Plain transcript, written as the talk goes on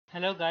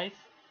Hello guys,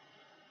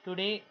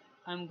 today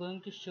I'm going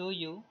to show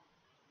you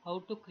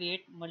how to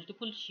create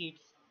multiple sheets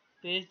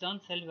based on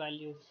cell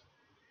values.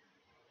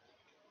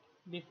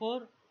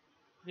 Before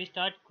we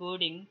start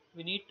coding,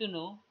 we need to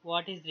know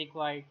what is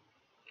required.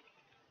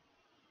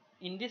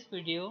 In this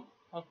video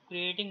of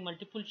creating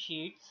multiple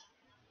sheets,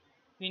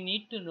 we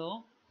need to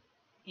know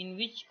in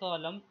which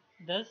column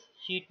does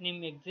sheet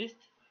name exist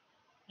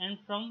and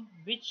from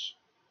which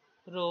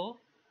row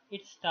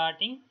it's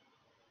starting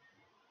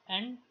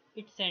and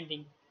it's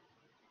ending.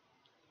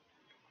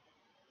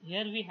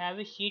 Here we have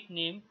a sheet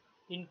name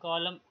in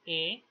column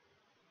A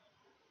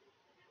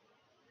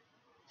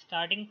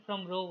starting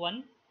from row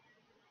 1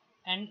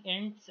 and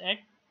ends at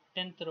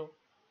 10th row.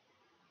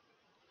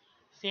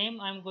 Same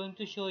I am going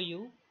to show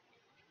you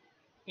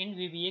in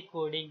VBA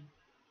coding.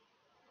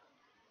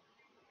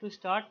 To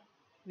start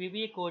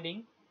VBA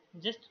coding,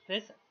 just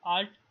press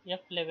Alt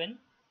F11.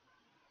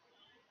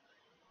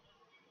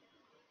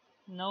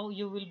 Now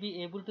you will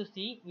be able to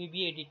see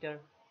VBA editor.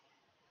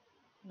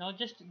 Now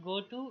just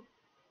go to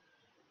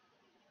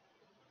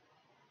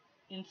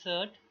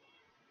Insert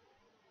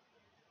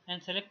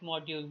and select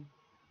Module.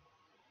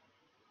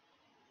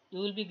 You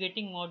will be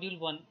getting Module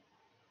 1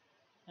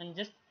 and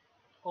just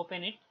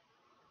open it,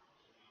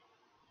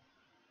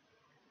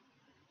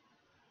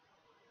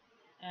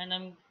 and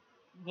I'm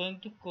going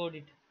to code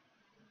it.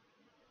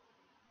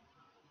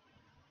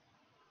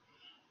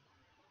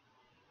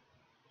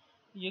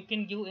 You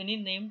can give any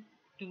name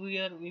to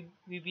your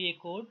VBA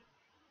code.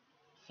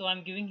 So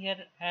I'm giving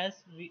here as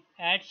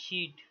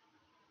Addsheet.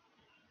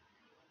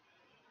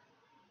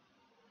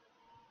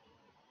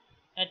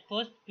 At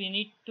first we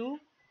need to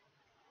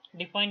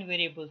define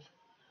variables.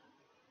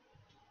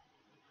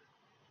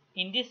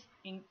 In this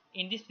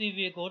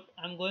VBA code,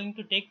 I'm going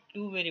to take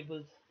two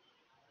variables.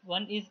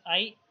 One is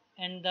I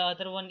and the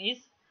other one is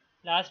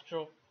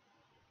LastRow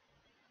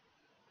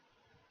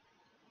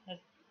as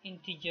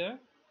integer.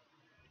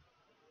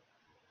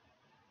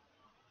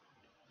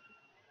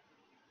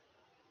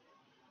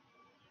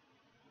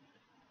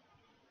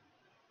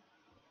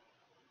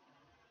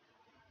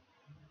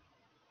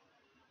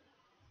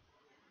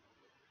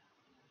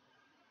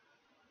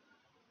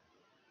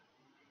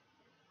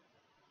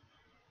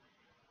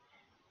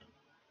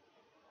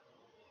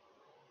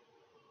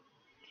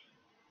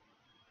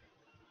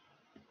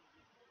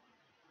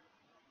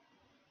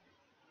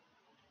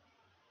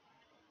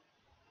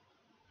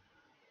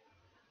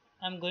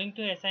 I'm going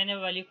to assign a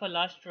value for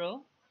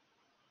LastRow,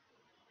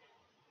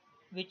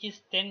 which is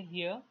 10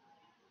 here.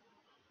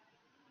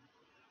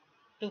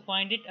 To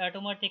find it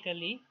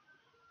automatically,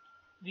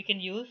 we can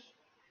use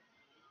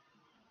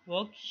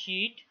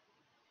Worksheet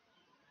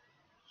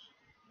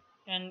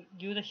and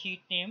give the sheet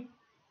name.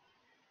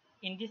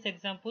 In this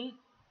example,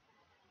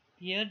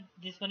 here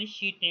this one is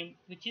sheet name,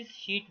 which is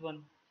sheet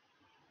 1.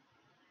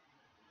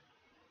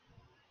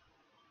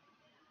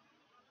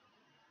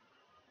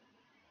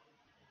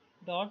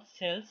 Dot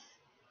cells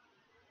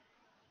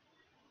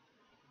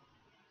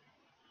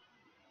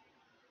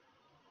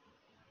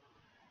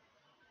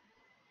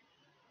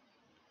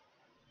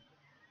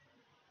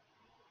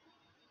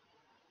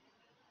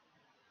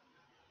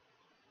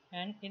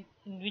and in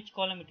which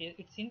column it is.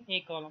 It's in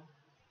A column.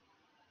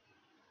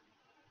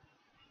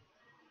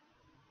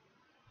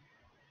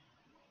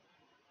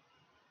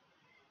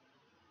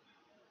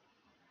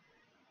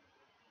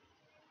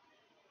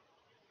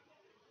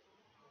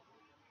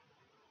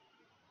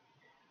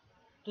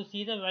 To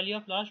see the value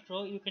of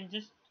LastRow, you can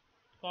just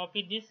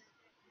copy this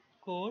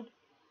code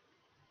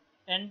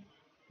and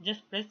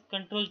just press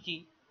Ctrl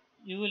G.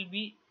 You will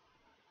be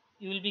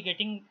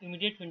getting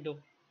immediate window,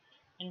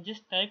 and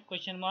just type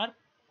question mark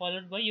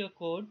followed by your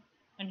code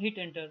and hit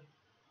enter.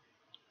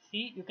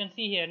 See, you can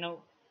see here now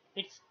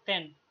it's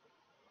 10.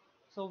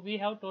 So we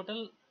have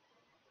total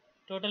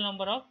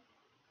number of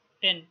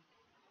 10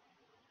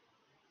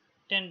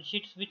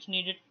 sheets which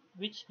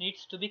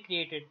needs to be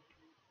created.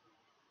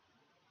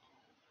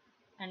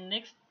 And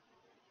next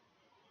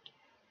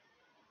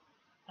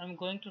I'm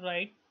going to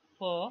write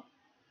for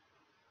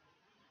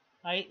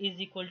I is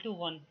equal to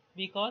 1,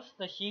 because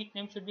the sheet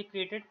name should be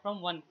created from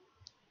 1,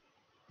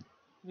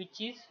 which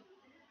is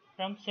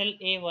from cell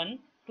A1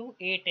 to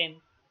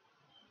A10.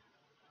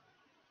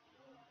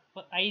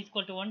 For I is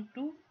equal to 1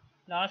 to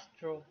last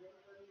row.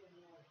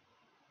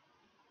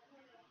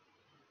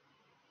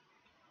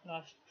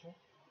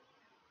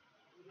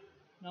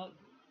 Now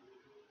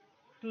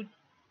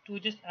to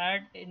just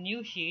add a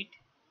new sheet,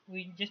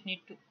 we just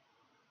need to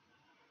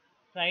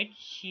write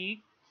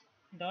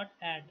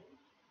Sheets.Add,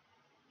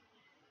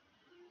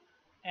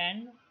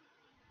 and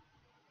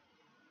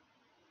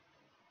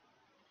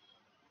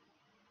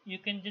you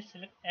can just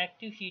select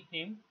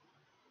ActiveSheet.Name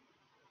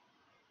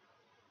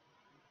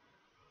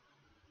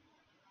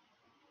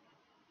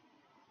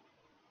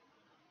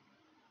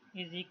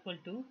is equal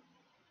to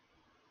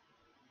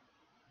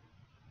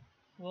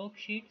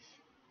Worksheets,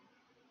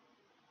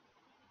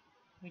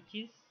 which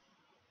is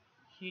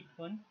sheet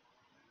 1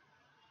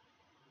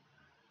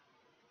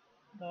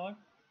 dot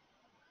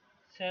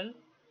cells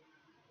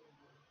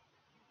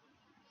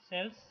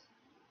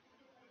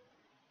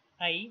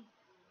I.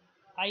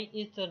 I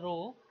is the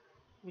row,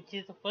 which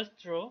is the first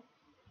row,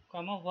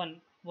 comma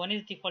 1. 1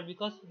 is default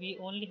because we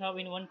only have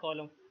in one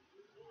column.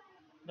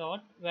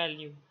 Dot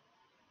value.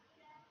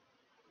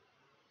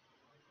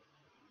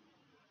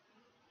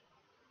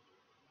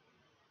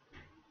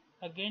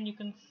 Again, you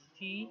can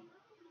see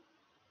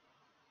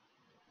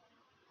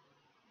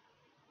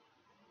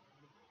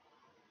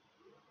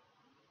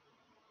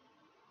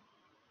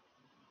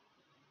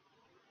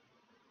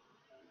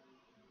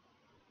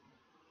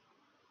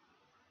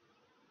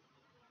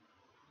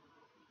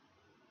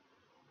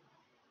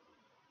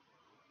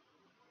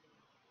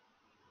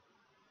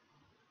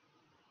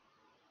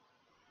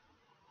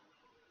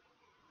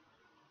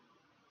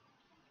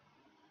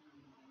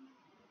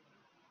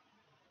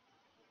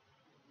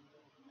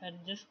and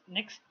just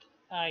next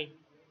I.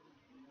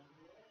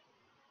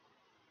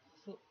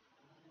 So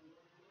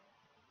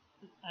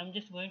I'm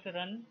just going to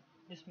run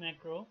this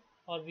macro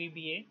or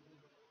VBA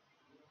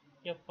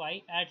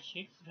F5 add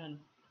sheets run.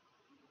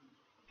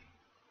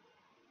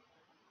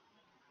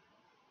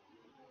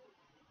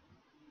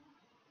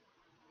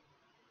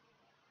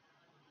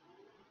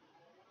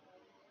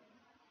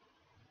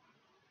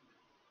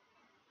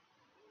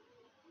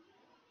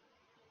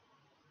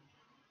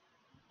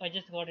 I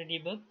just got a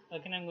debug.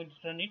 Again, I'm going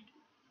to run it.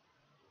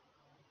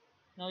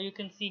 Now you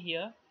can see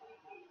here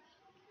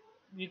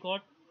we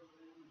got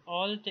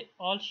all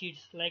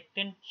sheets, like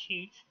 10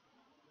 sheets: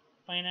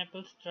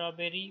 pineapple,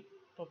 strawberry,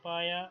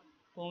 papaya,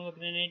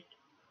 pomegranate,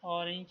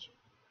 orange,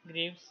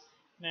 grapes,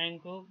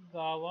 mango,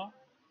 guava,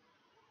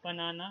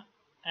 banana,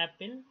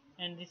 apple,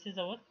 and this is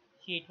our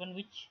sheet one,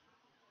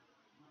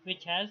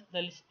 which has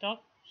the list of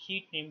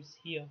sheet names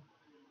here,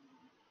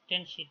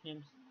 10 sheet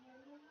names.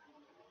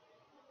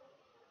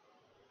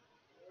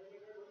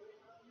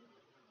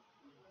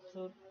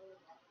 So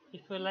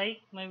if you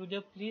like my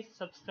video, please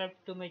subscribe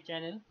to my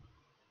channel.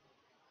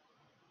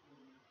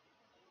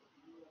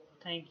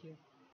 Thank you.